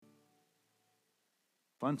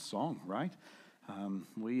Fun song, right?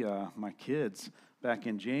 My kids back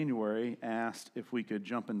in January asked if we could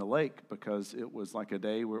jump in the lake because it was like a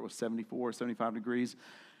day where it was 74, 75 degrees.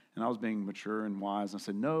 And I was being mature and wise. And I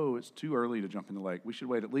said, no, it's too early to jump in the lake. We should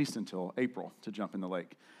wait at least until April to jump in the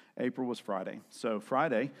lake. April was Friday. So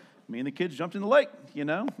Friday, me and the kids jumped in the lake,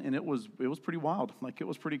 and it was pretty wild. Like, it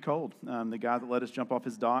was pretty cold. The guy that let us jump off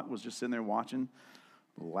his dock was just sitting there watching,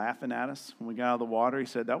 laughing at us. When we got out of the water, he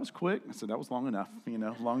said, that was quick. I said, that was long enough,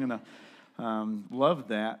 long enough. Loved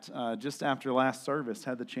that. Just after last service,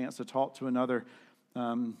 had the chance to talk to another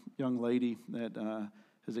young lady that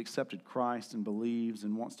has accepted Christ and believes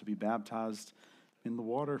and wants to be baptized in the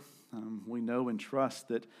water. We know and trust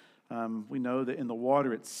that we know that in the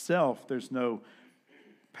water itself, there's no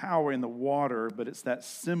power in the water, but it's that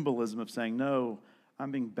symbolism of saying, no,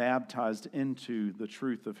 I'm being baptized into the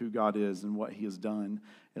truth of who God is and what He has done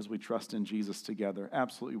as we trust in Jesus together.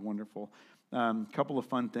 Absolutely wonderful. Couple of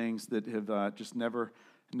fun things that have just never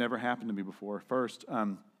happened to me before. First,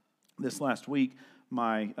 this last week,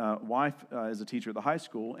 my wife is a teacher at the high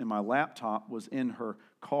school, and my laptop was in her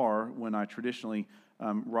car when I traditionally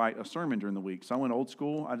write a sermon during the week. So I went old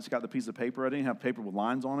school. I just got the piece of paper. I didn't have paper with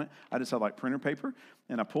lines on it. I just had like printer paper,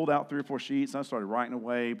 and I pulled out 3 or 4 sheets, and I started writing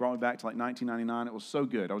away. Brought me back to like 1999. It was so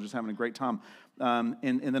good. I was just having a great time. And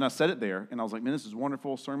then I set it there, and I was like, man, this is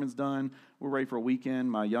wonderful. Sermon's done. We're ready for a weekend.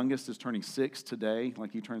 My youngest is turning 6 today.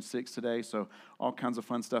 Like, he turned 6 today, so all kinds of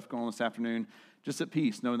fun stuff going on this afternoon. Just at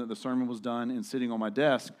peace, knowing that the sermon was done and sitting on my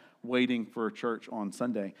desk waiting for church on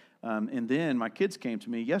Sunday. And then my kids came to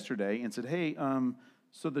me yesterday and said, hey,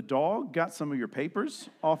 so the dog got some of your papers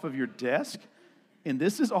off of your desk, and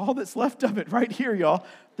this is all that's left of it right here, y'all.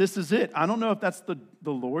 This is it. I don't know if that's the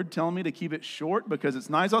Lord telling me to keep it short because it's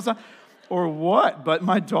nice outside or what, but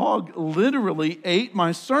my dog literally ate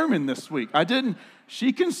my sermon this week.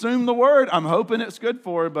 She consumed the word. I'm hoping it's good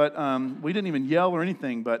for her, but we didn't even yell or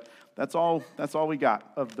anything, but that's all we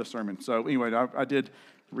got of the sermon. So anyway, I did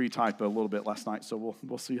retype a little bit last night, so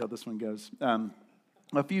we'll see how this one goes.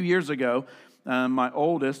 A few years ago, my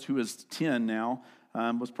oldest, who is 10 now,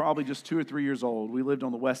 was probably just 2 or 3 years old. We lived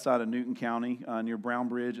on the west side of Newton County near Brown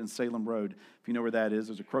Bridge and Salem Road. If you know where that is,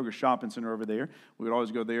 there's a Kroger shopping center over there. We would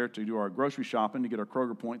always go there to do our grocery shopping, to get our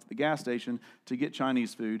Kroger points at the gas station, to get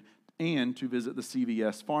Chinese food, and to visit the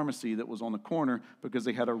CVS pharmacy that was on the corner because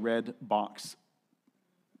they had a red box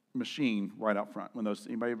machine right out front.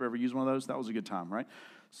 Anybody ever use one of those? That was a good time, right?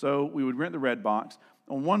 So we would rent the red box.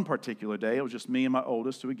 On one particular day, it was just me and my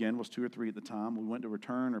oldest, who again was 2 or 3 at the time. We went to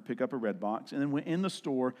return or pick up a red box, and then went in the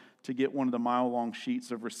store to get one of the mile-long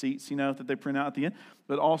sheets of receipts, that they print out at the end,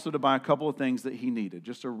 but also to buy a couple of things that he needed,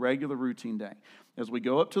 just a regular routine day. As we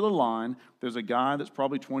go up to the line, there's a guy that's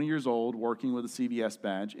probably 20 years old working with a CVS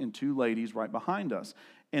badge, and 2 ladies right behind us.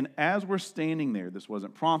 And as we're standing there, this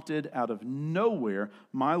wasn't prompted, out of nowhere,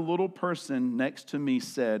 my little person next to me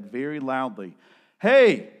said very loudly,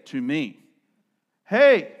 "Hey," to me.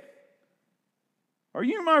 "Hey, are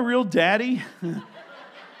you my real daddy?"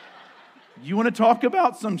 You want to talk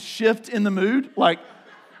about some shift in the mood? Like,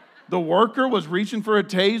 the worker was reaching for a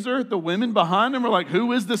taser. The women behind him were like,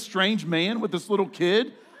 who is this strange man with this little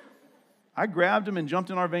kid? I grabbed him and jumped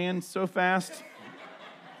in our van so fast.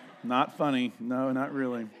 Not funny. No, not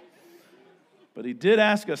really. But he did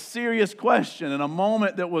ask a serious question in a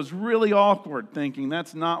moment that was really awkward, thinking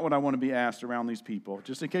that's not what I want to be asked around these people.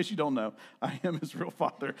 Just in case you don't know, I am his real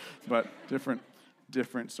father, but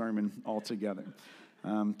different sermon altogether.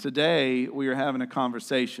 Today, we are having a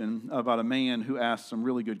conversation about a man who asked some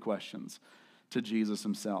really good questions to Jesus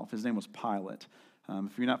himself. His name was Pilate.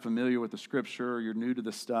 If you're not familiar with the scripture, or you're new to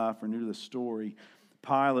this stuff or new to the story,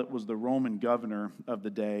 Pilate was the Roman governor of the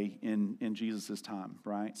day in Jesus' time,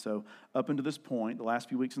 right? So up until this point, the last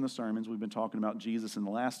few weeks in the sermons, we've been talking about Jesus in the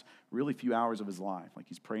last really few hours of his life. Like,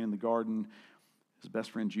 he's praying in the garden. His best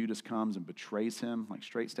friend Judas comes and betrays him, like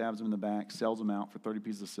straight stabs him in the back, sells him out for 30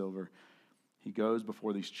 pieces of silver. He goes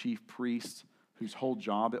before these chief priests whose whole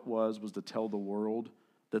job it was to tell the world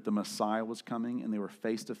that the Messiah was coming, and they were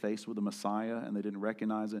face to face with the Messiah, and they didn't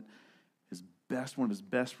recognize it. One of his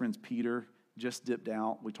best friends, Peter, just dipped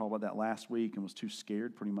out. We talked about that last week and was too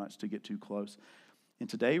scared pretty much to get too close. And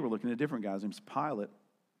today we're looking at a different guy. His name's Pilate,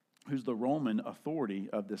 who's the Roman authority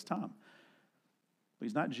of this time. But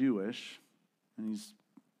he's not Jewish, and he's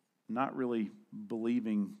not really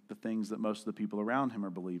believing the things that most of the people around him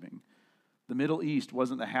are believing. The Middle East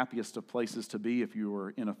wasn't the happiest of places to be if you were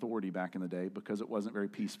in authority back in the day because it wasn't very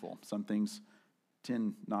peaceful. Some things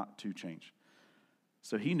tend not to change.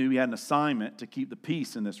 So he knew he had an assignment to keep the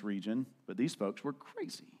peace in this region, but these folks were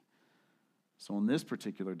crazy. So on this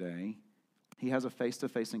particular day, he has a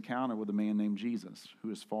face-to-face encounter with a man named Jesus,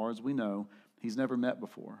 who, as far as we know, he's never met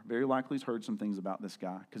before. Very likely he's heard some things about this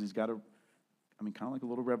guy because he's got kind of like a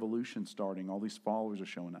little revolution starting. All these followers are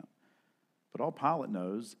showing up. But all Pilate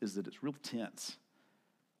knows is that it's real tense.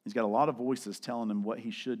 He's got a lot of voices telling him what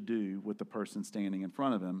he should do with the person standing in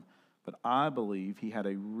front of him. But I believe he had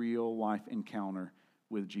a real-life encounter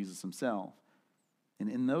with Jesus himself. And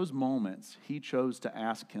in those moments, he chose to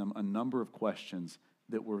ask him a number of questions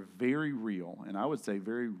that were very real, and I would say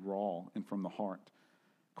very raw and from the heart.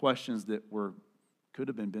 Questions that could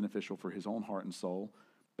have been beneficial for his own heart and soul,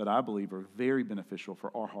 but I believe are very beneficial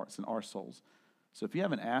for our hearts and our souls. So if you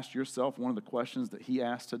haven't asked yourself one of the questions that he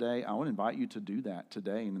asked today, I would invite you to do that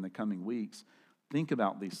today and in the coming weeks. Think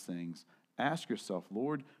about these things. Ask yourself,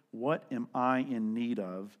 Lord, what am I in need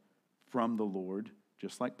of from the Lord?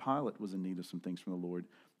 Just like Pilate was in need of some things from the Lord,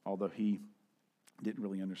 although he didn't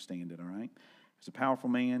really understand it, all right? He's a powerful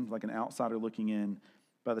man, like an outsider looking in.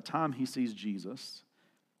 By the time he sees Jesus,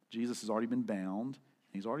 Jesus has already been bound.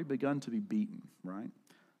 He's already begun to be beaten, right?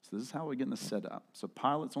 So this is how we're getting this set up. So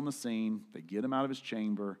Pilate's on the scene. They get him out of his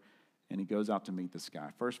chamber, and he goes out to meet this guy.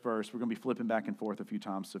 First verse, we're going to be flipping back and forth a few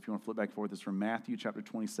times. So if you want to flip back and forth, it's from Matthew chapter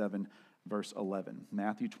 27, verse 11.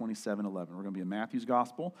 Matthew 27, 11. We're going to be in Matthew's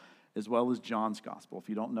gospel as well as John's gospel. If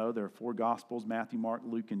you don't know, there are 4 gospels, Matthew, Mark,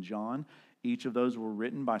 Luke, and John. Each of those were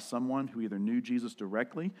written by someone who either knew Jesus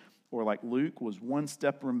directly or, like Luke, was one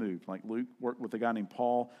step removed. Like Luke worked with a guy named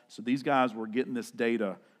Paul. So these guys were getting this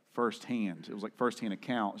data firsthand. It was like firsthand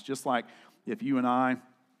account. It's just like if you and I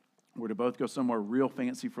were to both go somewhere real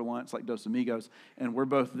fancy for lunch, like Dos Amigos, and we're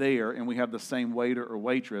both there, and we have the same waiter or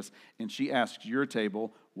waitress, and she asks your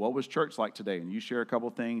table, what was church like today? And you share a couple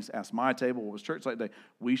things. Ask my table, what was church like today?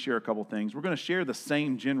 We share a couple things. We're going to share the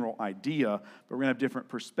same general idea, but we're going to have different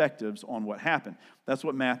perspectives on what happened. That's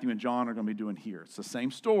what Matthew and John are going to be doing here. It's the same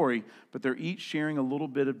story, but they're each sharing a little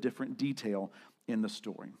bit of different detail in the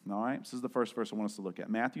story. All right? This is the first verse I want us to look at.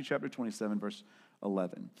 Matthew chapter 27, verse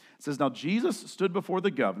 11. It says, now Jesus stood before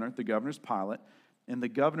the governor's Pilate, and the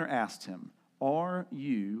governor asked him, are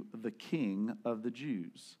you the king of the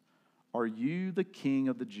Jews? Are you the king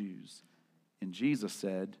of the Jews? And Jesus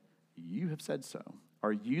said, you have said so.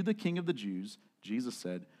 Are you the king of the Jews? Jesus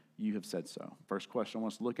said, you have said so. First question I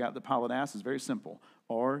want us to look at that Pilate asks is very simple.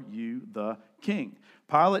 Are you the king?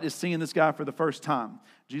 Pilate is seeing this guy for the first time.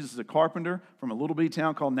 Jesus is a carpenter from a little bitty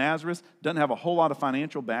town called Nazareth. Doesn't have a whole lot of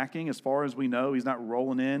financial backing as far as we know. He's not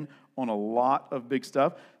rolling in on a lot of big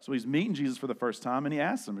stuff. So he's meeting Jesus for the first time, and he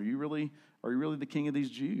asks him, are you really the king of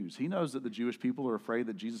these Jews? He knows that the Jewish people are afraid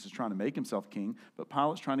that Jesus is trying to make himself king, but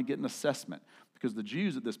Pilate's trying to get an assessment because the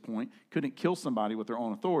Jews at this point couldn't kill somebody with their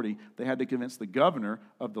own authority. They had to convince the governor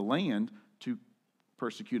of the land to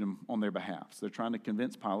persecute him on their behalf. So they're trying to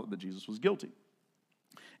convince Pilate that Jesus was guilty.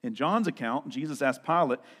 In John's account, Jesus asked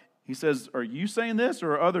Pilate, he says, are you saying this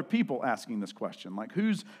or are other people asking this question? Like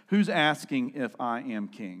who's asking if I am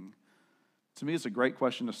king? To me, it's a great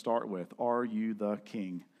question to start with. Are you the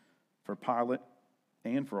king? For Pilate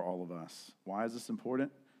and for all of us. Why is this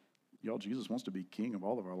important? Y'all, Jesus wants to be king of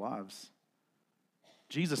all of our lives.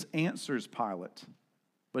 Jesus answers Pilate,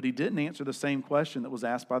 but he didn't answer the same question that was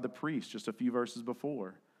asked by the priest just a few verses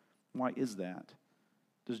before. Why is that?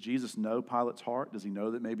 Does Jesus know Pilate's heart? Does he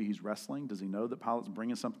know that maybe he's wrestling? Does he know that Pilate's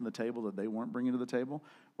bringing something to the table that they weren't bringing to the table?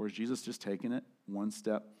 Or is Jesus just taking it one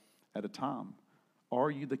step at a time?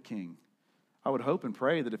 Are you the king? I would hope and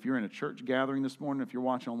pray that if you're in a church gathering this morning, if you're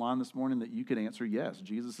watching online this morning, that you could answer, yes,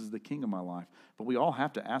 Jesus is the king of my life. But we all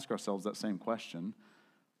have to ask ourselves that same question,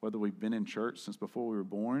 whether we've been in church since before we were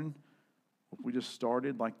born, or if we just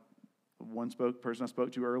started like one person I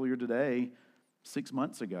spoke to earlier today 6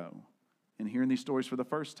 months ago, and hearing these stories for the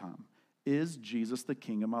first time. Is Jesus the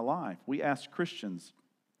king of my life? We ask Christians,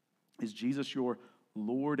 is Jesus your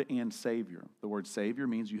Lord and Savior? The word Savior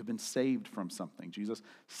means you have been saved from something. Jesus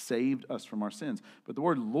saved us from our sins. But the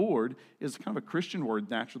word Lord is kind of a Christian word,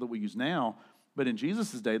 natural, that we use now. But in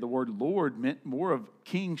Jesus' day, the word Lord meant more of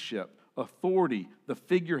kingship, authority, the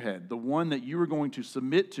figurehead, the one that you are going to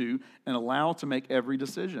submit to and allow to make every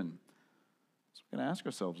decision. So we're going to ask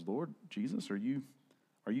ourselves, Lord Jesus, are you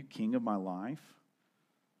king of my life?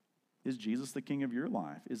 Is Jesus the king of your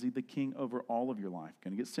life? Is he the king over all of your life?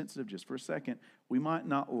 Going to get sensitive just for a second. We might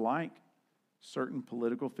not like certain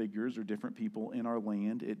political figures or different people in our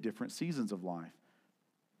land at different seasons of life,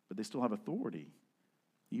 but they still have authority,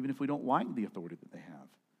 even if we don't like the authority that they have.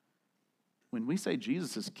 When we say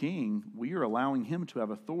Jesus is king, we are allowing him to have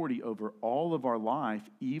authority over all of our life,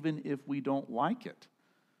 even if we don't like it.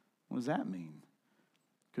 What does that mean?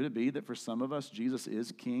 Could it be that for some of us, Jesus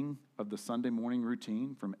is king of the Sunday morning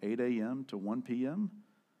routine from 8 a.m. to 1 p.m.?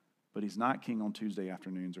 but he's not king on Tuesday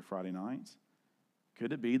afternoons or Friday nights?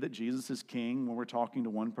 Could it be that Jesus is king when we're talking to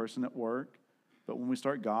one person at work, but when we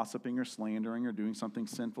start gossiping or slandering or doing something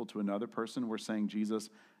sinful to another person, we're saying, Jesus,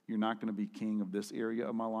 you're not going to be king of this area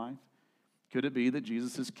of my life? Could it be that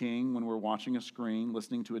Jesus is king when we're watching a screen,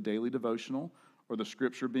 listening to a daily devotional, or the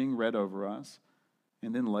scripture being read over us,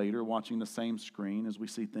 and then later watching the same screen as we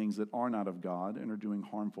see things that are not of God and are doing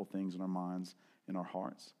harmful things in our minds and our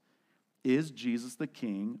hearts? Is Jesus the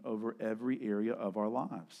king over every area of our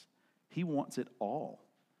lives? He wants it all.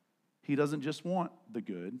 He doesn't just want the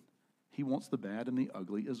good. He wants the bad and the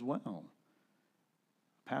ugly as well.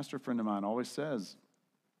 A pastor friend of mine always says,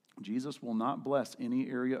 Jesus will not bless any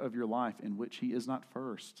area of your life in which he is not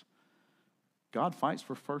first. God fights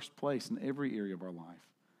for first place in every area of our life.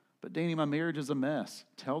 But Danny, my marriage is a mess.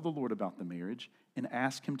 Tell the Lord about the marriage and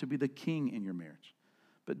ask him to be the king in your marriage.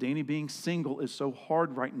 But Danny, being single is so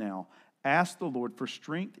hard right now. Ask the Lord for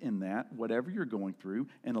strength in that, whatever you're going through,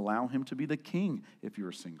 and allow him to be the king if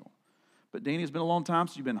you're single. But Danny, it's been a long time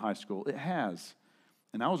since you've been in high school. It has.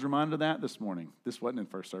 And I was reminded of that this morning. This wasn't in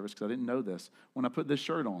first service because I didn't know this. When I put this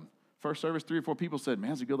shirt on, first service, 3 or 4 people said,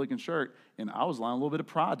 man, it's a good-looking shirt. And I was allowing a little bit of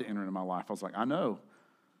pride to enter into my life. I was like, I know.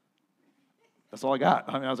 That's all I got.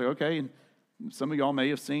 I was like, okay. And some of y'all may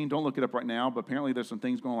have seen, don't look it up right now, but apparently there's some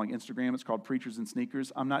things going on like Instagram. It's called Preachers in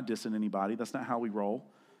Sneakers. I'm not dissing anybody. That's not how we roll.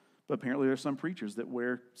 But apparently there's some preachers that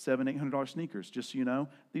wear $700, $800 sneakers. Just so you know,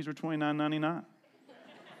 these are $29.99.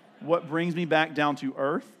 What brings me back down to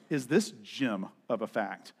earth is this gem of a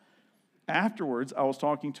fact. Afterwards, I was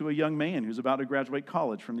talking to a young man who's about to graduate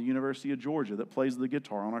college from the University of Georgia that plays the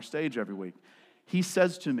guitar on our stage every week. He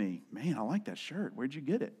says to me, man, I like that shirt. Where'd you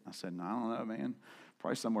get it? I said, no, I don't know, man.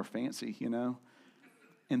 Probably somewhere fancy, you know.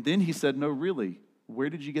 And then he said, no, really,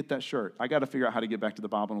 where did you get that shirt? I got to figure out how to get back to the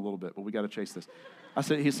Bible in a little bit, but we got to chase this.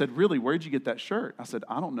 He said, really, where'd you get that shirt? I said,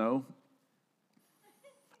 I don't know.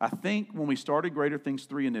 I think when we started Greater Things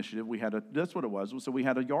 3 initiative, that's what it was. So we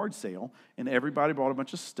had a yard sale, and everybody brought a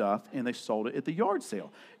bunch of stuff, and they sold it at the yard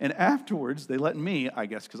sale. And afterwards, they let me, I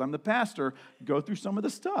guess because I'm the pastor, go through some of the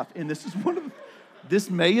stuff. And this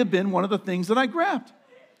may have been one of the things that I grabbed.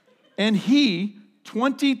 And he,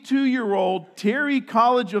 22-year-old Terry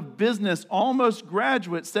College of Business, almost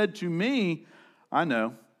graduate, said to me, I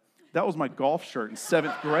know, that was my golf shirt in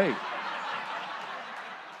 7th grade.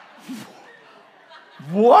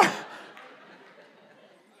 What?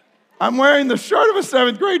 I'm wearing the shirt of a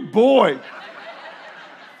 7th grade boy.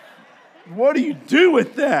 What do you do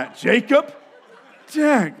with that, Jacob?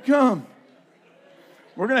 Dadgum.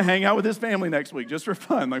 We're going to hang out with his family next week just for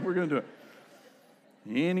fun. We're going to do it.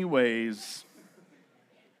 Anyways.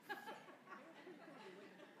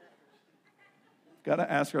 Got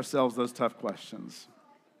to ask ourselves those tough questions.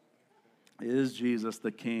 Is Jesus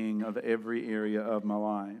the king of every area of my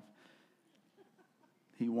life?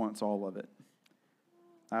 He wants all of it.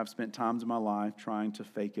 I've spent times in my life trying to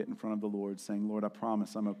fake it in front of the Lord, saying, Lord, I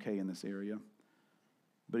promise I'm okay in this area.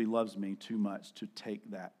 But he loves me too much to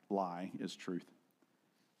take that lie as truth.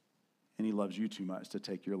 And he loves you too much to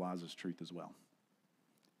take your lies as truth as well.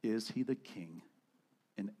 Is he the king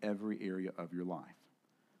in every area of your life?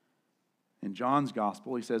 In John's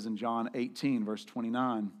gospel, he says in John 18, verse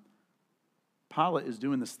 29, Pilate is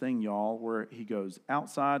doing this thing, y'all, where he goes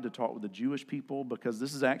outside to talk with the Jewish people because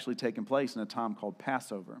this is actually taking place in a time called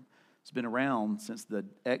Passover. It's been around since the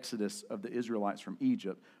exodus of the Israelites from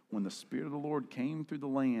Egypt when the Spirit of the Lord came through the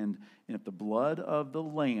land, and if the blood of the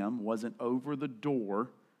lamb wasn't over the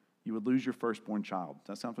door, you would lose your firstborn child. Does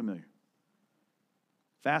that sound familiar?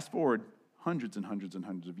 Fast forward hundreds and hundreds and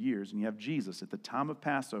hundreds of years, and you have Jesus at the time of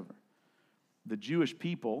Passover. The Jewish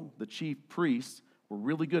people, the chief priests, were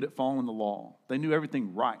really good at following the law. They knew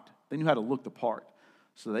everything right. They knew how to look the part.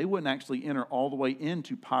 So they wouldn't actually enter all the way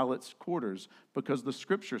into Pilate's quarters because the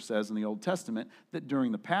scripture says in the Old Testament that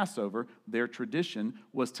during the Passover, their tradition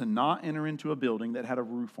was to not enter into a building that had a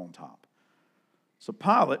roof on top. So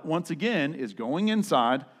Pilate, once again, is going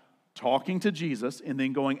inside, talking to Jesus, and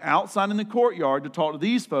then going outside in the courtyard to talk to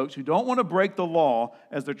these folks who don't want to break the law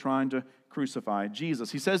as they're trying to crucify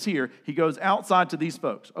Jesus. He says here, he goes outside to these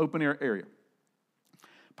folks, open air area.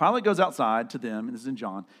 Pilate goes outside to them, and this is in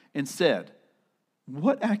John, and said,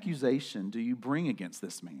 what accusation do you bring against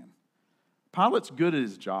this man? Pilate's good at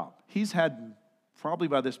his job. He's had, probably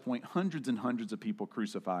by this point, hundreds and hundreds of people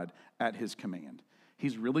crucified at his command.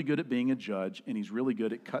 He's really good at being a judge, and he's really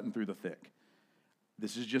good at cutting through the thick.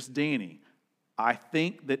 This is just Danny. I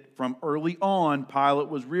think that from early on, Pilate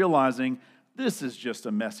was realizing this is just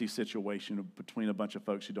a messy situation between a bunch of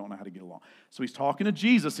folks who don't know how to get along. So he's talking to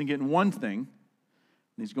Jesus and getting one thing.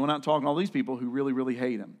 And he's going out and talking to all these people who really, really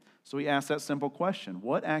hate him. So he asks that simple question: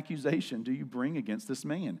 what accusation do you bring against this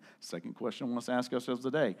man? Second question I want us to ask ourselves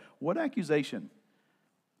today: what accusation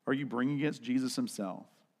are you bringing against Jesus himself?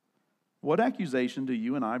 What accusation do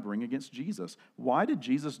you and I bring against Jesus? Why did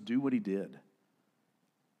Jesus do what he did?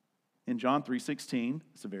 In John 3:16,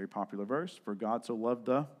 it's a very popular verse. For God so loved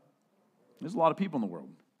There's a lot of people in the world.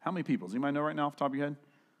 How many people? Does anybody know right now off the top of your head?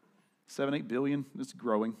 7, 8 billion. It's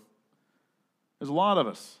growing. There's a lot of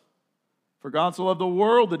us. For God so loved the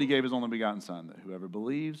world that he gave his only begotten Son, that whoever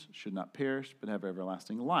believes should not perish, but have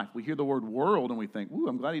everlasting life. We hear the word world and we think, ooh,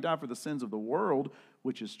 I'm glad he died for the sins of the world,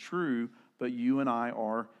 which is true, but you and I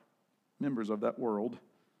are members of that world.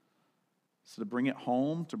 So to bring it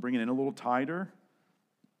home, to bring it in a little tighter,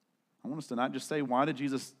 I want us to not just say, why did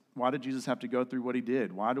Jesus have to go through what he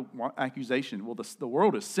did? Why accusation? Well, the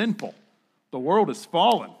world is sinful. The world is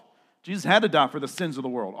fallen. Jesus had to die for the sins of the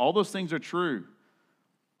world. All those things are true.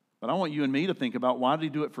 But I want you and me to think about, why did he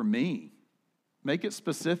do it for me? Make it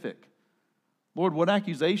specific. Lord, what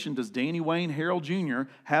accusation does Danny Wayne Harold Jr.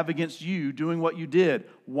 have against you doing what you did?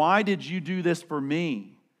 Why did you do this for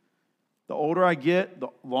me? The older I get, the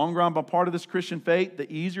longer I'm a part of this Christian faith,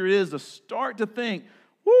 the easier it is to start to think,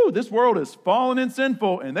 whoo, this world is fallen and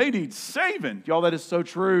sinful, and they need saving. Y'all, that is so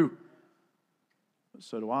true. But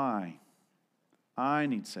so do I. I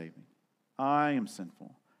need saving. I am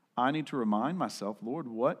sinful. I need to remind myself, Lord,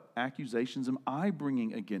 what accusations am I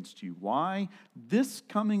bringing against you? Why this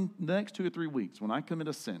coming next 2 or 3 weeks, when I commit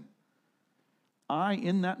a sin, I,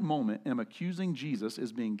 in that moment, am accusing Jesus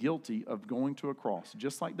as being guilty of going to a cross,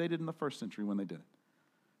 just like they did in the first century when they did it.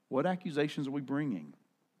 What accusations are we bringing?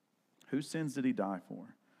 Whose sins did he die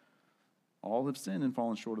for? All have sinned and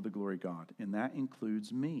fallen short of the glory of God, and that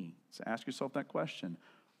includes me. So ask yourself that question.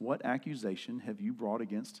 What accusation have you brought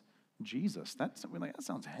against Jesus? That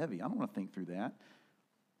sounds heavy. I don't want to think through that.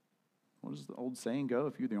 What does the old saying go?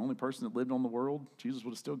 If you're the only person that lived on the world, Jesus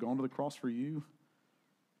would have still gone to the cross for you.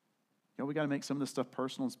 We got to make some of this stuff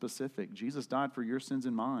personal and specific. Jesus died for your sins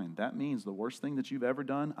and mine. That means the worst thing that you've ever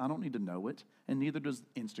done, I don't need to know it, and neither does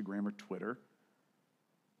Instagram or Twitter.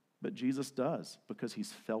 But Jesus does, because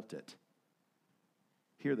he's felt it.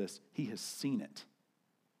 Hear this. He has seen it.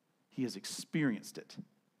 He has experienced it.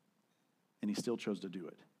 And he still chose to do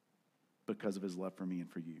it because of his love for me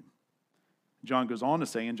and for you. John goes on to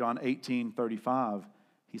say in John 18:35,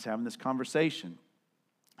 he's having this conversation.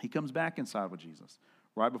 He comes back inside with Jesus.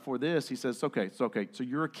 Right before this, he says, okay, so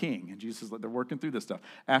you're a king. And Jesus is like, they're working through this stuff.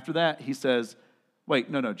 After that, he says, wait,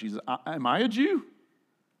 no, Jesus, am I a Jew?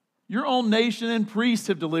 Your own nation and priests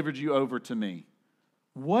have delivered you over to me.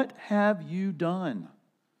 What have you done?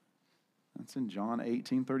 That's in John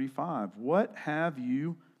 18:35. What have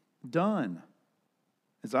you done?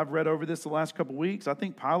 As I've read over this the last couple weeks, I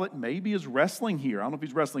think Pilate maybe is wrestling here. I don't know if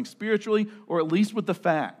he's wrestling spiritually or at least with the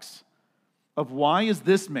facts of why is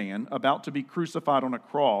this man about to be crucified on a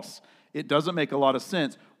cross. It doesn't make a lot of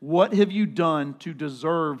sense. What have you done to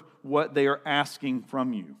deserve what they are asking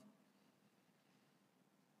from you?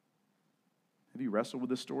 Have you wrestled with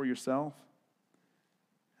this story yourself?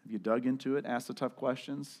 Have you dug into it, asked the tough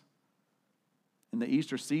questions? In the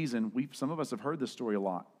Easter season, some of us have heard this story a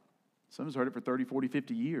lot. Some of us heard it for 30, 40,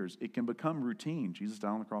 50 years. It can become routine. Jesus died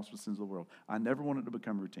on the cross for the sins of the world. I never want it to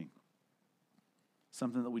become routine.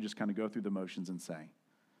 Something that we just kind of go through the motions and say.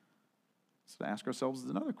 So to ask ourselves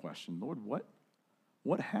another question. Lord,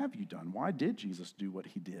 what have you done? Why did Jesus do what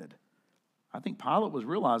he did? I think Pilate was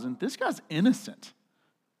realizing this guy's innocent.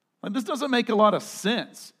 Like, this doesn't make a lot of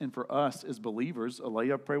sense. And for us as believers,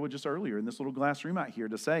 Alea prayed with just earlier in this little glass room out here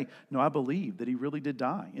to say, no, I believe that he really did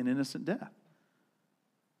die an innocent death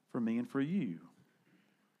for me and for you.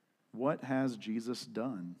 What has Jesus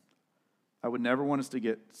done? I would never want us to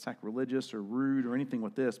get sacrilegious or rude or anything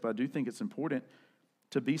with this, but I do think it's important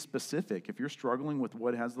to be specific. If you're struggling with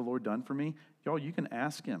what has the Lord done for me, y'all, you can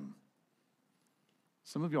ask him.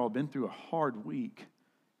 Some of y'all have been through a hard week.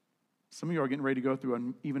 Some of you are getting ready to go through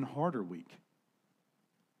an even harder week.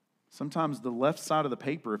 Sometimes the left side of the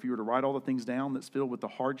paper, if you were to write all the things down that's filled with the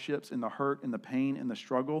hardships and the hurt and the pain and the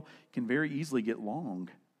struggle, can very easily get long.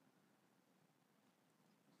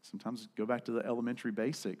 Sometimes go back to the elementary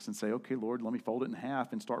basics and say, okay, Lord, let me fold it in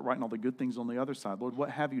half and start writing all the good things on the other side. Lord, what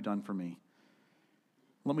have you done for me?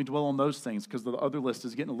 Let me dwell on those things because the other list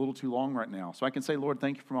is getting a little too long right now. So I can say, Lord,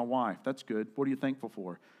 thank you for my wife. That's good. What are you thankful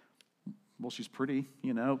for? Well, she's pretty,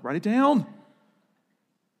 write it down.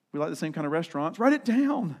 We like the same kind of restaurants. Write it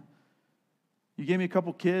down. You gave me a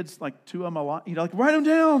couple kids, like 2 of them, write them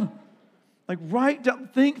down. Write down,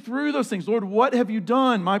 think through those things. Lord, what have you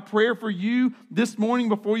done? My prayer for you this morning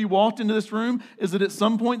before you walked into this room is that at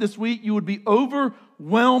some point this week you would be overwhelmed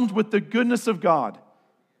overwhelmed with the goodness of God.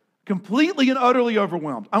 Completely and utterly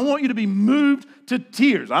overwhelmed. I want you to be moved to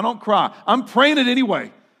tears. I don't cry. I'm praying it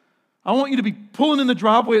anyway. I want you to be pulling in the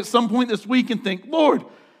driveway at some point this week and think, Lord,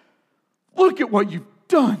 look at what you've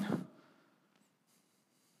done.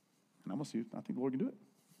 And I'm going to see, I think the Lord can do it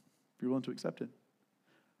if you're willing to accept it.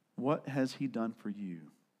 What has he done for you?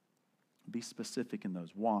 Be specific in those.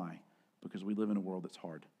 Why? Because we live in a world that's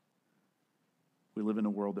hard. We live in a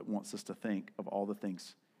world that wants us to think of all the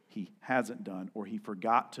things he hasn't done, or he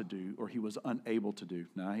forgot to do, or he was unable to do.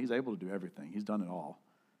 No, he's able to do everything. He's done it all.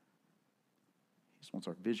 He just wants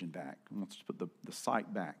our vision back. He wants to put the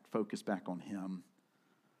sight back, focus back on him.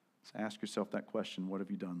 So ask yourself that question, what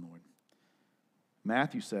have you done, Lord?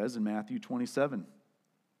 Matthew says in Matthew 27,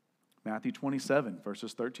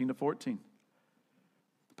 verses 13 to 14.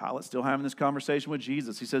 Pilate's still having this conversation with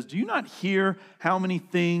Jesus. He says, do you not hear how many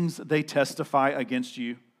things they testify against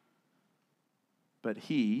you? But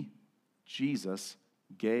he, Jesus,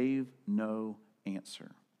 gave no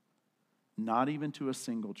answer, not even to a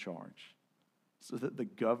single charge, so that the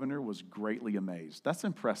governor was greatly amazed. That's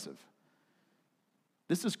impressive.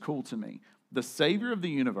 This is cool to me. The Savior of the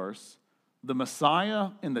universe, the Messiah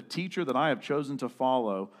and the teacher that I have chosen to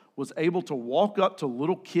follow, was able to walk up to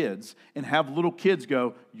little kids and have little kids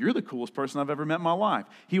go, you're the coolest person I've ever met in my life.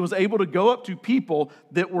 He was able to go up to people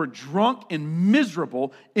that were drunk and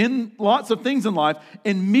miserable in lots of things in life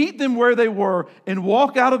and meet them where they were and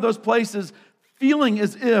walk out of those places feeling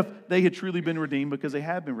as if they had truly been redeemed because they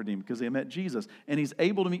had been redeemed, because they met Jesus. And he's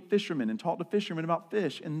able to meet fishermen and talk to fishermen about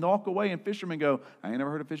fish and walk away and fishermen go, I ain't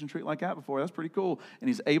never heard a fishing treat like that before. That's pretty cool. And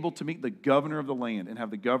he's able to meet the governor of the land and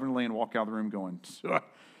have the governor of the land walk out of the room going,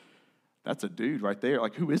 that's a dude right there.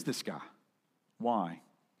 Like, who is this guy? Why?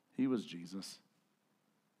 He was Jesus.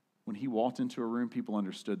 When he walked into a room, people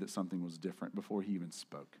understood that something was different before he even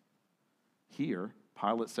spoke. Here,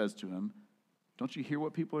 Pilate says to him, don't you hear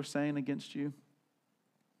what people are saying against you?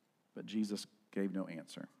 But Jesus gave no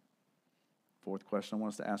answer. Fourth question I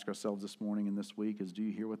want us to ask ourselves this morning and this week is, do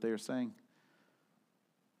you hear what they are saying?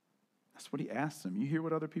 That's what he asked them. You hear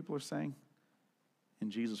what other people are saying?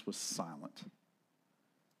 And Jesus was silent.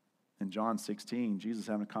 In John 16, Jesus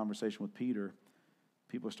having a conversation with Peter.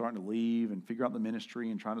 People are starting to leave and figure out the ministry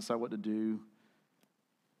and trying to decide what to do.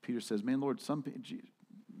 Peter says, man, Lord, some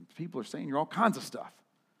people are saying you're all kinds of stuff.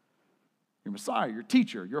 You're Messiah, you're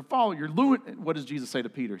teacher, you're a follower, you're Lewis. What does Jesus say to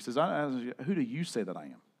Peter? He says, who do you say that I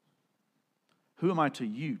am? Who am I to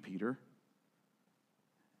you, Peter?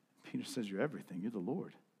 Peter says, you're everything. You're the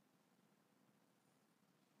Lord.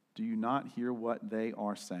 Do you not hear what they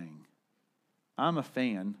are saying? I'm a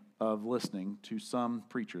fan of listening to some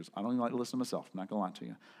preachers. I don't even like to listen to myself. I'm not going to lie to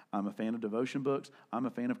you. I'm a fan of devotion books. I'm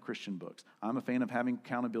a fan of Christian books. I'm a fan of having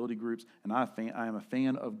accountability groups. And I am a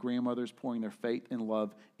fan of grandmothers pouring their faith and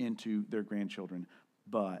love into their grandchildren.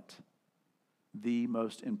 But the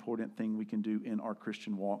most important thing we can do in our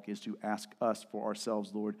Christian walk is to ask us for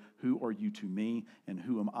ourselves, Lord, who are you to me and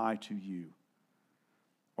who am I to you?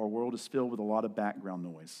 Our world is filled with a lot of background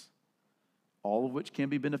noise, all of which can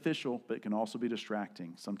be beneficial, but it can also be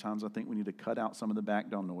distracting. Sometimes I think we need to cut out some of the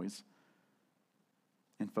background noise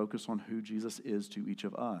and focus on who Jesus is to each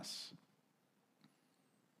of us.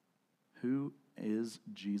 Who is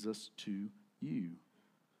Jesus to you?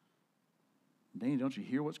 Danny, don't you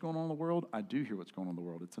hear what's going on in the world? I do hear what's going on in the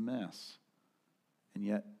world. It's a mess. And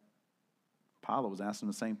yet, Pilate was asking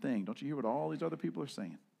the same thing. Don't you hear what all these other people are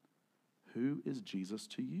saying? Who is Jesus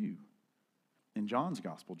to you? In John's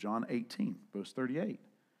gospel, John 18, verse 38.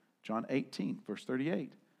 John 18, verse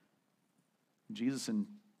 38. Jesus and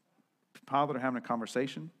Pilate are having a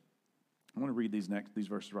conversation. I want to read these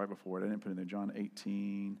verses right before it. I didn't put it in there. John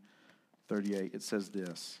 18, 38. It says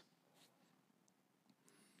this.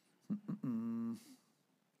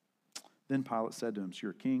 Then Pilate said to him, so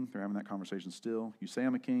you're a king? They're having that conversation still. You say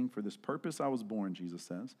I'm a king? For this purpose I was born, Jesus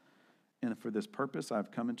says. And for this purpose I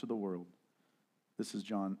have come into the world. This is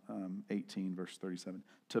John 18, verse 37.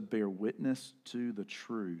 To bear witness to the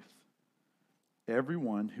truth.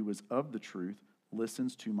 Everyone who is of the truth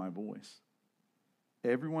listens to my voice.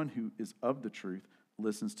 Everyone who is of the truth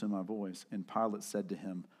listens to my voice. And Pilate said to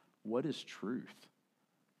him, what is truth?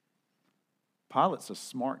 Pilate's a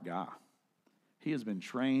smart guy. He has been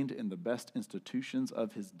trained in the best institutions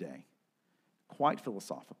of his day. Quite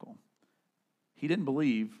philosophical. He didn't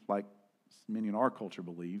believe, like many in our culture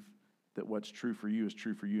believe, that what's true for you is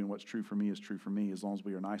true for you and what's true for me is true for me. As long as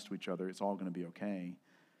we are nice to each other, it's all going to be okay.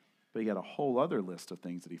 But he had a whole other list of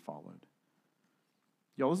things that he followed.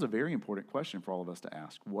 Y'all, this is a very important question for all of us to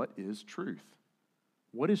ask. What is truth?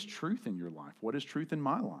 What is truth in your life? What is truth in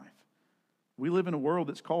my life? We live in a world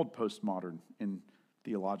that's called postmodern and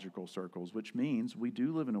theological circles, which means we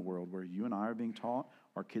do live in a world where you and I are being taught,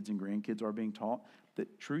 our kids and grandkids are being taught,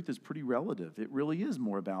 that truth is pretty relative. It really is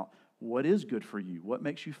more about what is good for you, what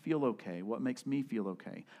makes you feel okay, what makes me feel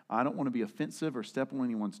okay. I don't want to be offensive or step on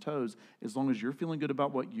anyone's toes. As long as you're feeling good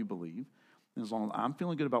about what you believe, and as long as I'm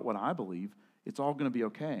feeling good about what I believe, it's all going to be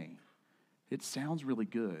okay. It sounds really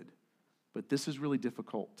good, but this is really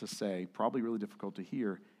difficult to say, probably really difficult to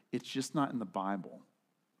hear. It's just not in the Bible,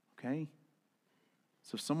 okay?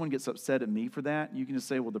 So if someone gets upset at me for that, you can just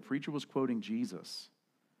say, well, the preacher was quoting Jesus.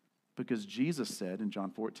 Because Jesus said in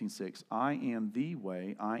John 14:6, I am the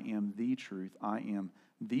way, I am the truth, I am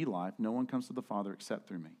the life. No one comes to the Father except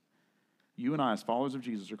through me. You and I, as followers of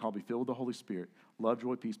Jesus, are called to be filled with the Holy Spirit, love,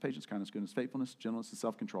 joy, peace, patience, kindness, goodness, faithfulness, gentleness, and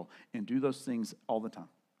self-control, and do those things all the time.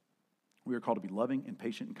 We are called to be loving and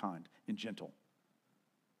patient and kind and gentle.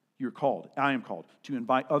 You're called, I am called, to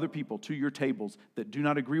invite other people to your tables that do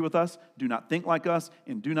not agree with us, do not think like us,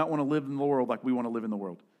 and do not want to live in the world like we want to live in the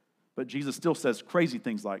world. But Jesus still says crazy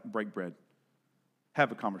things like break bread,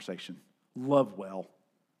 have a conversation, love well.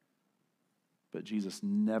 But Jesus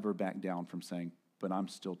never backed down from saying, but I'm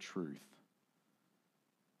still truth.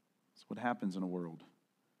 That's what happens in a world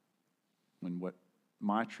when what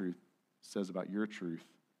my truth says about your truth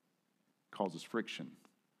causes friction.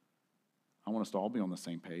 I want us to all be on the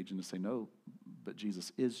same page and to say, no, but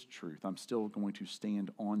Jesus is truth. I'm still going to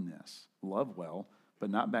stand on this. Love well, but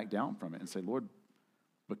not back down from it and say, Lord,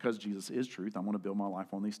 because Jesus is truth, I want to build my life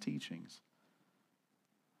on these teachings.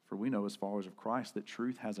 For we know as followers of Christ that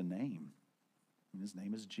truth has a name, and his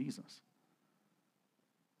name is Jesus.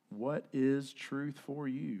 What is truth for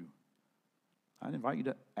you? I'd invite you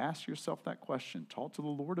to ask yourself that question. Talk to the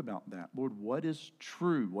Lord about that. Lord, what is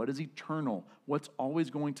true? What is eternal? What's always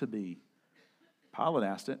going to be? Pilate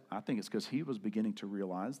asked it. I think it's because he was beginning to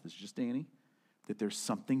realize, this is just Danny, that there's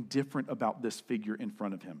something different about this figure in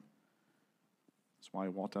front of him. That's why he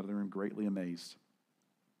walked out of the room greatly amazed.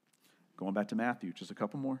 Going back to Matthew, just a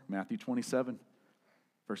couple more. Matthew 27,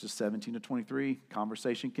 verses 17 to 23.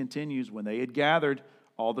 Conversation continues. When they had gathered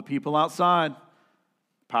all the people outside,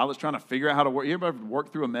 Pilate's trying to figure out how to work. You ever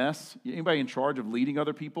work through a mess? Anybody in charge of leading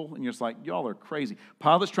other people? And you're just like, y'all are crazy.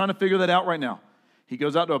 Pilate's trying to figure that out right now. He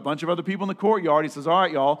goes out to a bunch of other people in the courtyard. He says, all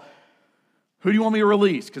right, y'all, who do you want me to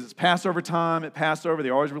release? Because it's Passover time. At Passover,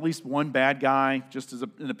 they always release one bad guy just as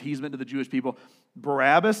an appeasement to the Jewish people.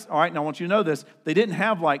 Barabbas, all right, now I want you to know this. They didn't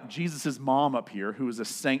have like Jesus' mom up here, who was a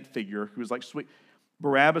saint figure, who was like sweet.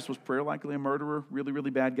 Barabbas was pretty likely a murderer, really,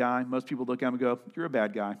 really bad guy. Most people look at him and go, you're a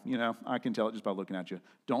bad guy. You know, I can tell it just by looking at you.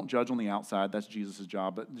 Don't judge on the outside. That's Jesus'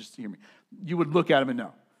 job, but just hear me. You would look at him and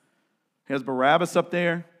know. He has Barabbas up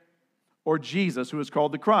there, or Jesus, who is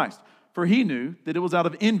called the Christ. For he knew that it was out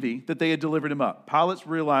of envy that they had delivered him up. Pilate's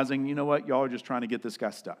realizing, you know what, y'all are just trying to get this guy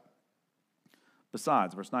stuck.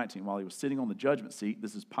 Besides, verse 19, while he was sitting on the judgment seat,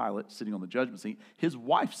 this is Pilate sitting on the judgment seat, his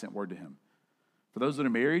wife sent word to him. For those that are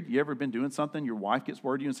married, you ever been doing something, your wife gets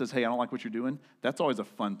word to you and says, hey, I don't like what you're doing? That's always a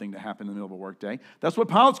fun thing to happen in the middle of a work day. That's what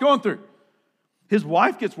Pilate's going through. His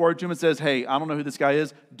wife gets word to him and says, hey, I don't know who this guy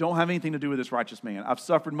is. Don't have anything to do with this righteous man. I've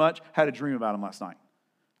suffered much, had a dream about him last night.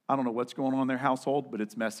 I don't know what's going on in their household, but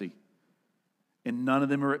it's messy. And none of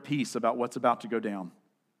them are at peace about what's about to go down.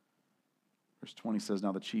 Verse 20 says,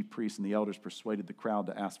 now the chief priests and the elders persuaded the crowd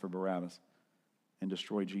to ask for Barabbas and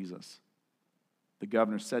destroy Jesus. The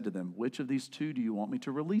governor said to them, which of these two do you want me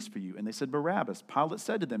to release for you? And they said, Barabbas. Pilate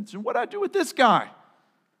said to them, so what do I do with this guy?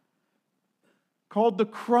 Called the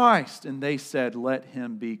Christ. And they said, let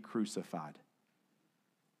him be crucified.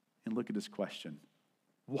 And look at his question.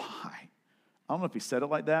 Why? I don't know if he said it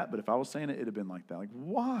like that, but if I was saying it, it'd have been like that. Like,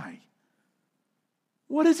 why?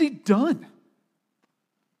 What has he done?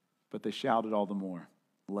 But they shouted all the more,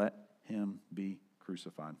 let him be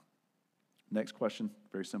crucified. Next question,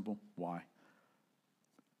 very simple. Why?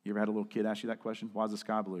 You ever had a little kid ask you that question? Why is the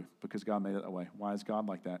sky blue? Because God made it that way. Why is God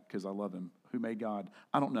like that? Because I love him. Who made God?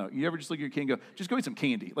 I don't know. You ever just look at your kid and go, just go eat some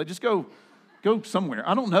candy. Like, just go somewhere.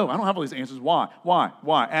 I don't know. I don't have all these answers. Why?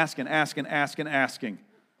 Asking.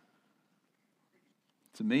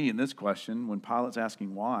 To me, in this question, when Pilate's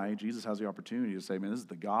asking why, Jesus has the opportunity to say, man, this is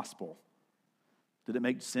the gospel. Did it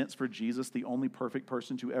make sense for Jesus, the only perfect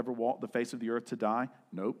person to ever walk the face of the earth, to die?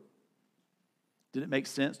 Nope. Did it make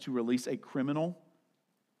sense to release a criminal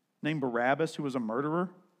named Barabbas, who was a murderer,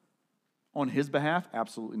 on his behalf?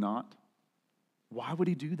 Absolutely not. Why would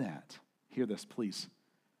he do that? Hear this, please.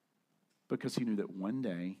 Because he knew that one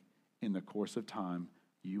day, in the course of time,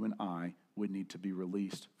 you and I would need to be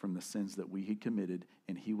released from the sins that we had committed,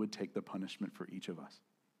 and he would take the punishment for each of us.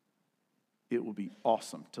 It would be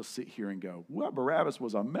awesome to sit here and go, well, Barabbas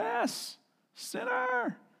was a mess,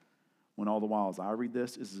 sinner. When all the while, as I read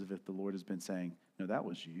this, it's as if the Lord has been saying, no, that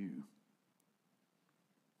was you.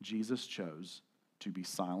 Jesus chose to be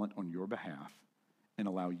silent on your behalf and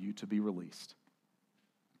allow you to be released.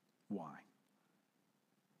 Why?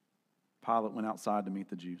 Pilate went outside to meet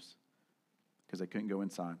the Jews because they couldn't go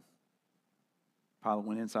inside. Pilate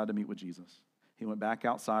went inside to meet with Jesus. He went back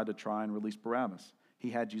outside to try and release Barabbas. He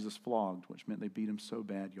had Jesus flogged, which meant they beat him so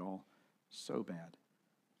bad, y'all, so bad.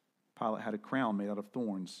 Pilate had a crown made out of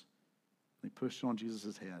thorns. They pushed it on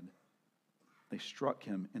Jesus' head. They struck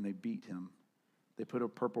him and they beat him. They put a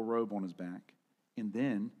purple robe on his back. And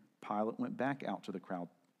then Pilate went back out to the crowd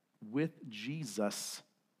with Jesus,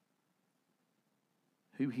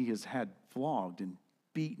 who he has had flogged and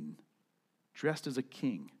beaten, dressed as a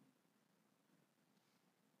king.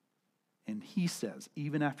 And he says,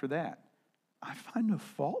 even after that, I find no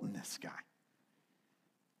fault in this guy.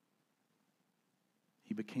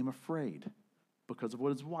 He became afraid because of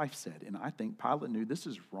what his wife said. And I think Pilate knew this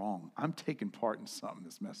is wrong. I'm taking part in something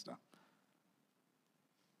that's messed up.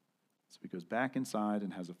 So he goes back inside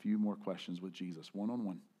and has a few more questions with Jesus,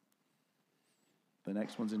 one-on-one. The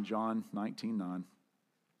next one's in John 19:9.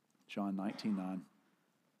 John 19:9.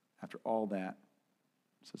 After all that,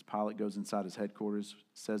 it says Pilate goes inside his headquarters,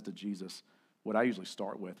 says to Jesus, what I usually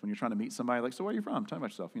start with when you're trying to meet somebody, like, so where are you from? Tell me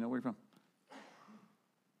about yourself. You know, where are you from?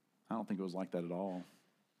 I don't think it was like that at all.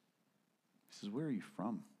 He says, where are you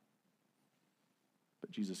from?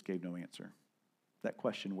 But Jesus gave no answer. That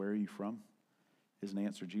question, where are you from, is an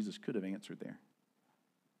answer Jesus could have answered there.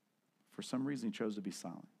 For some reason, he chose to be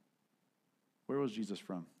silent. Where was Jesus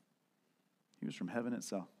from? He was from heaven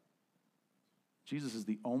itself. Jesus is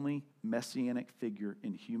the only messianic figure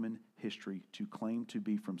in human history to claim to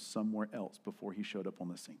be from somewhere else before he showed up on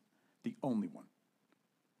the scene. The only one.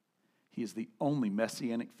 He is the only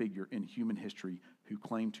messianic figure in human history who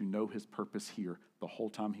claimed to know his purpose here the whole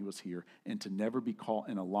time he was here and to never be caught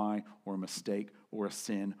in a lie or a mistake or a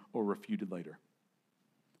sin or refuted later.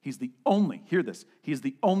 He's the only, hear this, he is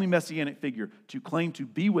the only messianic figure to claim to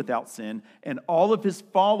be without sin, and all of his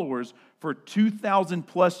followers for 2,000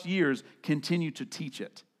 plus years continue to teach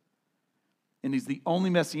it. And he's the only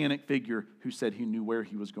messianic figure who said he knew where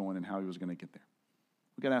he was going and how he was going to get there.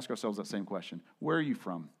 We've got to ask ourselves that same question. Where are you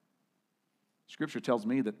from? Scripture tells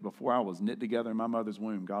me that before I was knit together in my mother's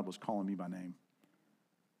womb, God was calling me by name.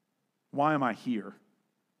 Why am I here?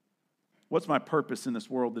 What's my purpose in this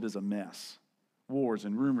world that is a mess? Wars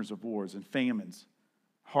and rumors of wars and famines,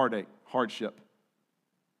 heartache, hardship.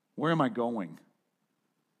 Where am I going?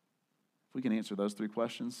 If we can answer those three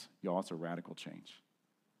questions, y'all, it's a radical change.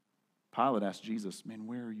 Pilate asked Jesus, man,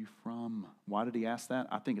 where are you from? Why did he ask that?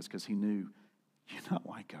 I think it's because he knew, you're not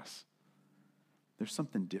like us. There's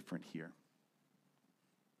something different here.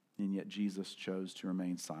 And yet Jesus chose to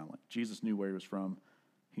remain silent. Jesus knew where he was from.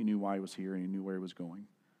 He knew why he was here, and he knew where he was going.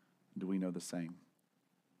 Do we know the same?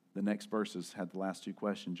 The next verses had the last two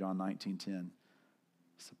questions, John 19:10.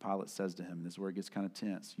 So Pilate says to him, and this is where it gets kind of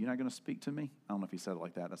tense, you're not going to speak to me? I don't know if he said it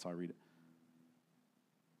like that. That's how I read it.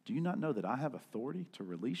 Do you not know that I have authority to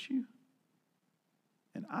release you?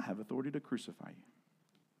 And I have authority to crucify you.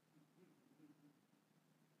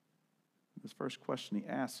 This first question he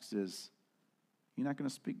asks is, you're not going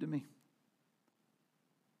to speak to me?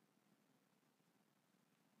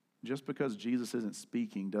 Just because Jesus isn't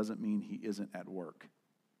speaking doesn't mean he isn't at work.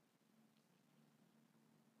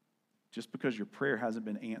 Just because your prayer hasn't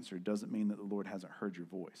been answered doesn't mean that the Lord hasn't heard your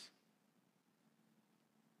voice.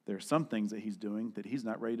 There are some things that he's doing that he's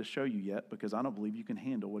not ready to show you yet because I don't believe you can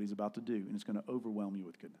handle what he's about to do, and it's going to overwhelm you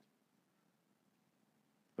with goodness.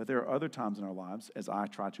 But there are other times in our lives, as I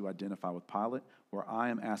try to identify with Pilate, where I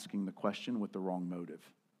am asking the question with the wrong motive.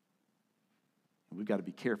 And we've got to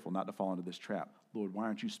be careful not to fall into this trap. Lord, why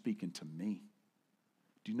aren't you speaking to me?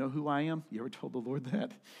 Do you know who I am? You ever told the Lord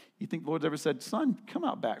that? You think the Lord's ever said, son, come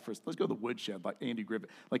out back for us. Let's go to the woodshed like Andy Griffith.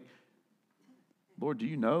 Like, Lord, do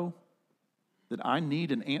you know that I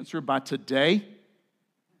need an answer by today?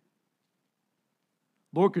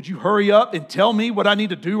 Lord, could you hurry up and tell me what I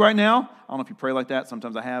need to do right now? I don't know if you pray like that.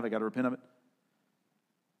 Sometimes I have. I got to repent of it.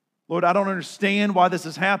 Lord, I don't understand why this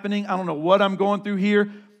is happening. I don't know what I'm going through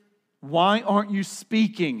here. Why aren't you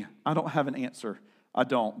speaking? I don't have an answer. I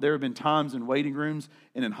don't. There have been times in waiting rooms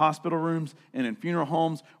and in hospital rooms and in funeral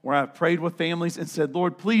homes where I've prayed with families and said,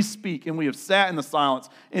 Lord, please speak. And we have sat in the silence,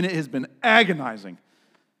 and it has been agonizing.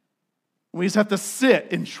 We just have to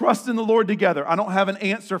sit and trust in the Lord together. I don't have an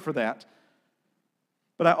answer for that.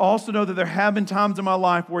 But I also know that there have been times in my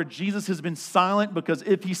life where Jesus has been silent because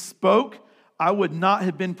if he spoke, I would not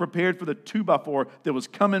have been prepared for the 2x4 that was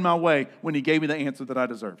coming my way when he gave me the answer that I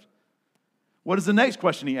deserved. What is the next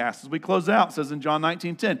question he asks? As we close out, it says in John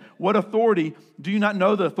 19:10, what authority, do you not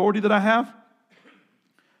know the authority that I have?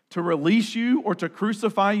 To release you or to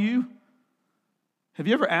crucify you? Have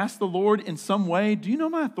you ever asked the Lord in some way, do you know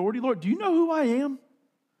my authority, Lord? Do you know who I am?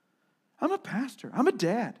 I'm a pastor. I'm a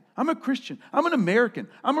dad. I'm a Christian. I'm an American.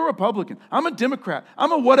 I'm a Republican. I'm a Democrat.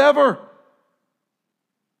 I'm a whatever.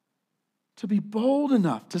 To be bold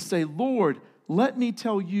enough to say, Lord, let me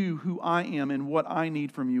tell you who I am and what I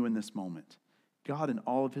need from you in this moment. God, in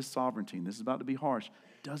all of his sovereignty, and this is about to be harsh,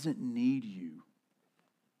 doesn't need you.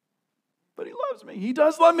 But he loves me. He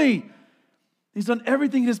does love me. He's done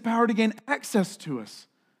everything in his power to gain access to us.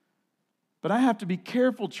 But I have to be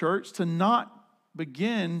careful, church, to not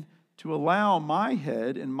begin to allow my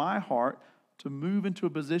head and my heart to move into a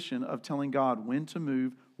position of telling God when to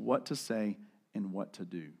move, what to say, and what to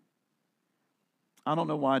do. I don't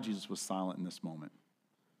know why Jesus was silent in this moment.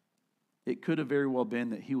 It could have very well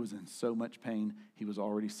been that he was in so much pain, he was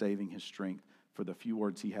already saving his strength for the few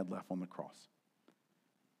words he had left on the cross.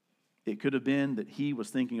 It could have been that he was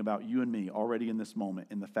thinking about you and me already in this moment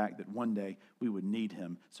and the fact that one day we would need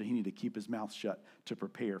him, so he needed to keep his mouth shut to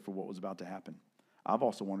prepare for what was about to happen. I've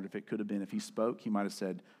also wondered if it could have been if he spoke, he might have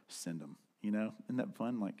said, send them. You know, isn't that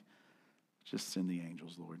fun? Like, just send the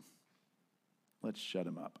angels, Lord. Let's shut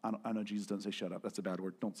him up. I know Jesus doesn't say shut up. That's a bad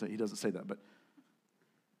word. He doesn't say that. But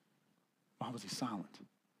why was he silent?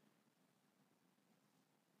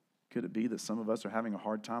 Could it be that some of us are having a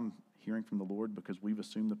hard time hearing from the Lord because we've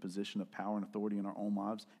assumed the position of power and authority in our own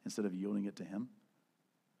lives instead of yielding it to him?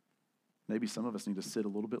 Maybe some of us need to sit a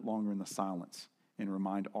little bit longer in the silence and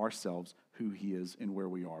remind ourselves who he is and where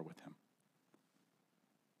we are with him.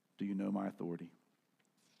 Do you know my authority?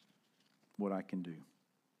 What I can do?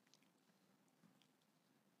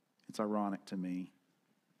 It's ironic to me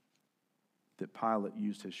that Pilate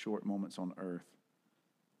used his short moments on earth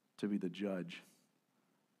to be the judge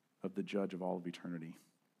of all of eternity.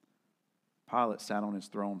 Pilate sat on his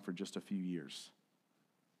throne for just a few years,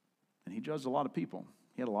 and he judged a lot of people.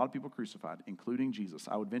 He had a lot of people crucified, including Jesus.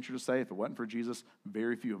 I would venture to say if it wasn't for Jesus,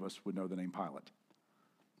 very few of us would know the name Pilate.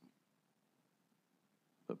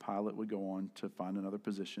 But Pilate would go on to find another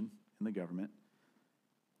position in the government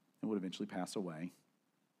and would eventually pass away.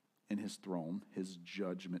 And his throne, his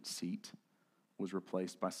judgment seat, was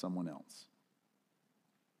replaced by someone else.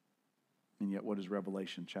 And yet, what is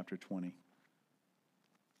Revelation chapter 20?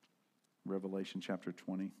 Revelation chapter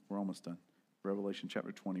 20. We're almost done. Revelation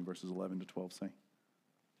chapter 20, verses 11 to 12 say.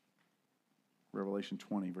 Revelation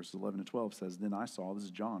 20, verses 11 to 12 says, Then I saw, this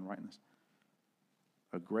is John writing this,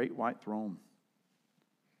 a great white throne,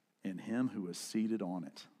 and him who was seated on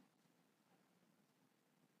it.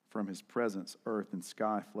 From his presence, earth and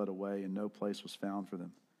sky fled away, and no place was found for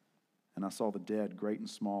them. And I saw the dead, great and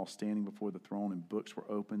small, standing before the throne, and books were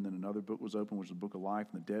opened. Then another book was opened, which was the book of life,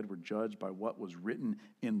 and the dead were judged by what was written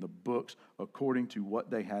in the books according to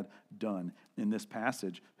what they had done. In this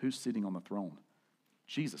passage, who's sitting on the throne?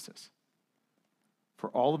 Jesus is. For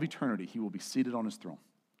all of eternity, he will be seated on his throne.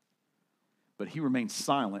 But he remained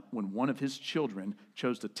silent when one of his children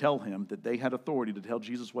chose to tell him that they had authority to tell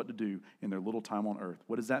Jesus what to do in their little time on earth.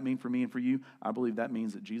 What does that mean for me and for you? I believe that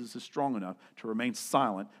means that Jesus is strong enough to remain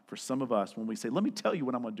silent for some of us when we say, let me tell you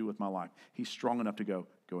what I'm going to do with my life. He's strong enough to go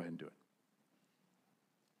ahead and do it.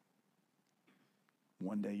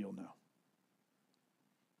 One day you'll know.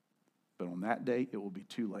 But on that day, it will be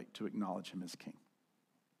too late to acknowledge him as king.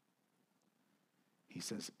 He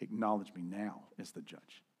says, acknowledge me now as the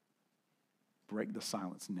judge. Break the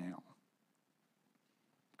silence now.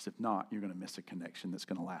 Because if not, you're going to miss a connection that's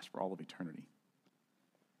going to last for all of eternity.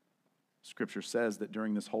 Scripture says that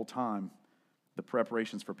during this whole time, the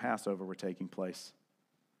preparations for Passover were taking place.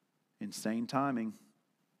 Insane timing.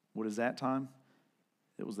 What is that time?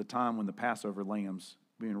 It was the time when the Passover lambs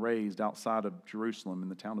being raised outside of Jerusalem in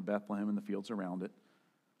the town of Bethlehem and the fields around it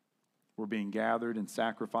were being gathered and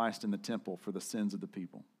sacrificed in the temple for the sins of the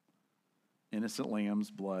people. Innocent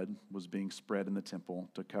lamb's blood was being spread in the temple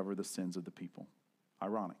to cover the sins of the people.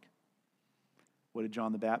 Ironic. What did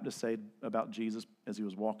John the Baptist say about Jesus as he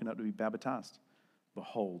was walking up to be baptized?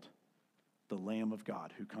 Behold, the Lamb of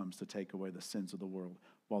God who comes to take away the sins of the world.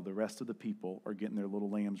 While the rest of the people are getting their little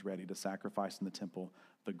lambs ready to sacrifice in the temple,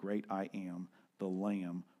 the great I Am, the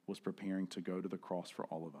Lamb, was preparing to go to the cross for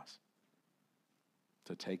all of us,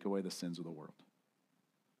 to take away the sins of the world.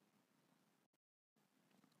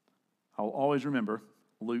 I'll always remember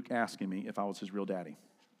Luke asking me if I was his real daddy.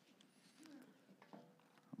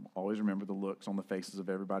 I'll always remember the looks on the faces of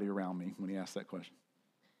everybody around me when he asked that question.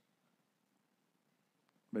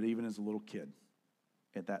 But even as a little kid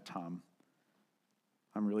at that time,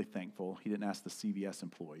 I'm really thankful he didn't ask the CVS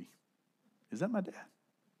employee Is that my dad?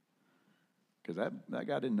 Because that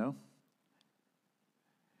guy didn't know.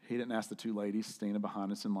 He didn't ask the two ladies standing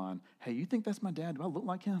behind us in line, hey, you think that's my dad? Do I look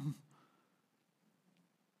like him?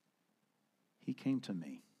 He came to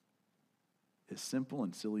me, as simple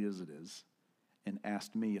and silly as it is, and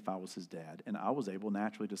asked me if I was his dad. And I was able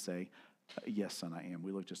naturally to say, yes, son, I am.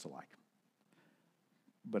 We look just alike.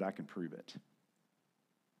 But I can prove it.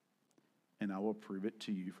 And I will prove it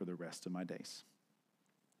to you for the rest of my days.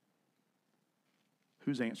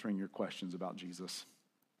 Who's answering your questions about Jesus?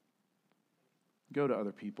 Go to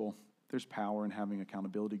other people. There's power in having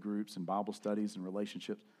accountability groups and Bible studies and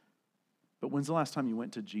relationships. But when's the last time you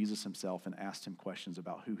went to Jesus himself and asked him questions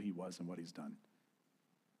about who he was and what he's done?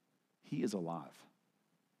 He is alive.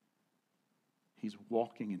 He's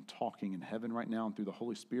walking and talking in heaven right now, and through the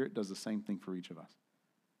Holy Spirit does the same thing for each of us.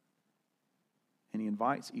 And he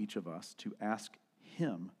invites each of us to ask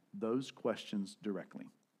him those questions directly.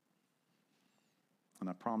 And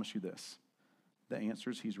I promise you this, the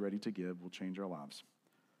answers he's ready to give will change our lives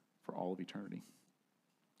for all of eternity.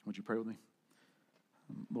 Would you pray with me?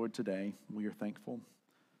 Lord, today we are thankful.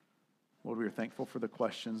 Lord, we are thankful for the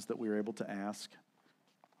questions that we are able to ask,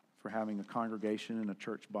 for having a congregation and a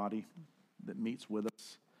church body that meets with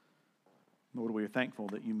us. Lord, we are thankful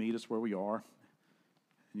that you meet us where we are,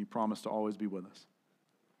 and you promise to always be with us.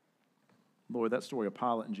 Lord, that story of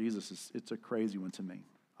Pilate and Jesus, it's a crazy one to me.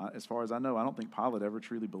 As far as I know, I don't think Pilate ever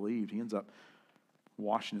truly believed. He ends up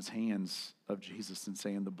washing his hands of Jesus and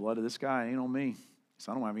saying, the blood of this guy ain't on me,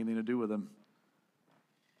 so I don't have anything to do with him.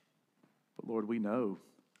 But Lord, we know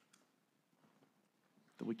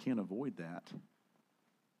that we can't avoid that.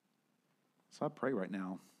 So I pray right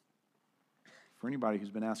now for anybody who's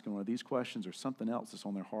been asking one of these questions or something else that's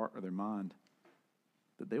on their heart or their mind,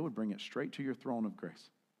 that they would bring it straight to your throne of grace.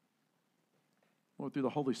 Lord, through the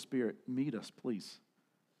Holy Spirit, meet us, please.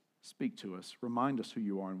 Speak to us. Remind us who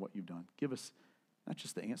you are and what you've done. Give us not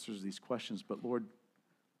just the answers to these questions, but Lord,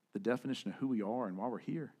 the definition of who we are and why we're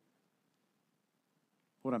here.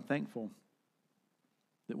 Lord, I'm thankful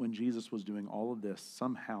that when Jesus was doing all of this,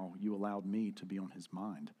 somehow you allowed me to be on his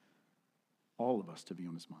mind. All of us to be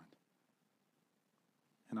on his mind.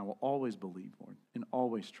 And I will always believe, Lord, and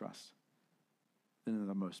always trust that in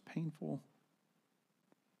the most painful,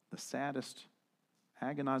 the saddest,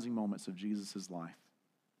 agonizing moments of Jesus' life,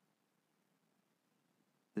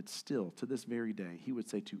 that still, to this very day, he would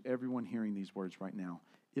say to everyone hearing these words right now,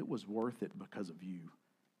 it was worth it because of you.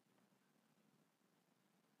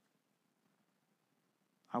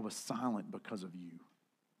 I was silent because of you.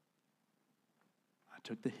 I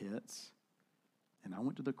took the hits, and I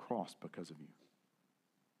went to the cross because of you.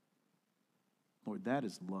 Lord, that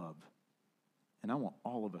is love. And I want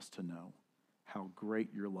all of us to know how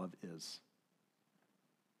great your love is.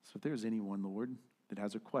 So if there's anyone, Lord, that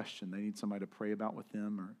has a question, they need somebody to pray about with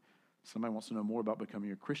them, or somebody wants to know more about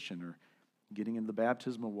becoming a Christian or getting into the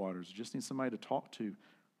baptismal waters, just need somebody to talk to.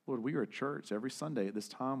 Lord, we are a church. Every Sunday at this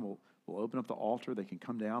time, we'll open up the altar. They can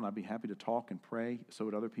come down. I'd be happy to talk and pray. So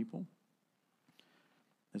would other people.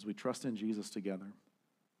 As we trust in Jesus together,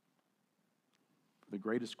 the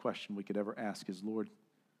greatest question we could ever ask is, Lord,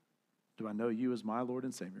 do I know you as my Lord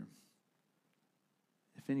and Savior?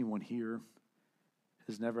 If anyone here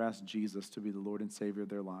has never asked Jesus to be the Lord and Savior of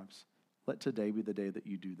their lives, let today be the day that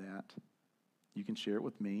you do that. You can share it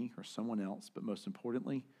with me or someone else, but most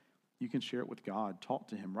importantly, you can share it with God. Talk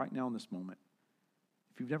to him right now in this moment.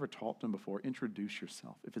 If you've never talked to him before, introduce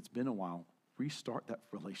yourself. If it's been a while, restart that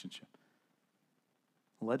relationship.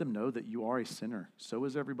 Let him know that you are a sinner. So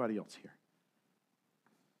is everybody else here.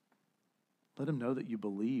 Let him know that you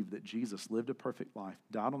believe that Jesus lived a perfect life,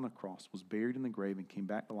 died on the cross, was buried in the grave, and came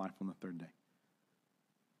back to life on the third day.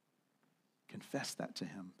 Confess that to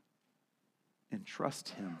him and trust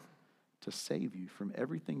him to save you from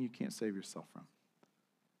everything you can't save yourself from.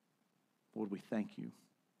 Lord, we thank you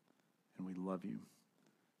and we love you.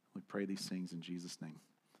 We pray these things in Jesus' name.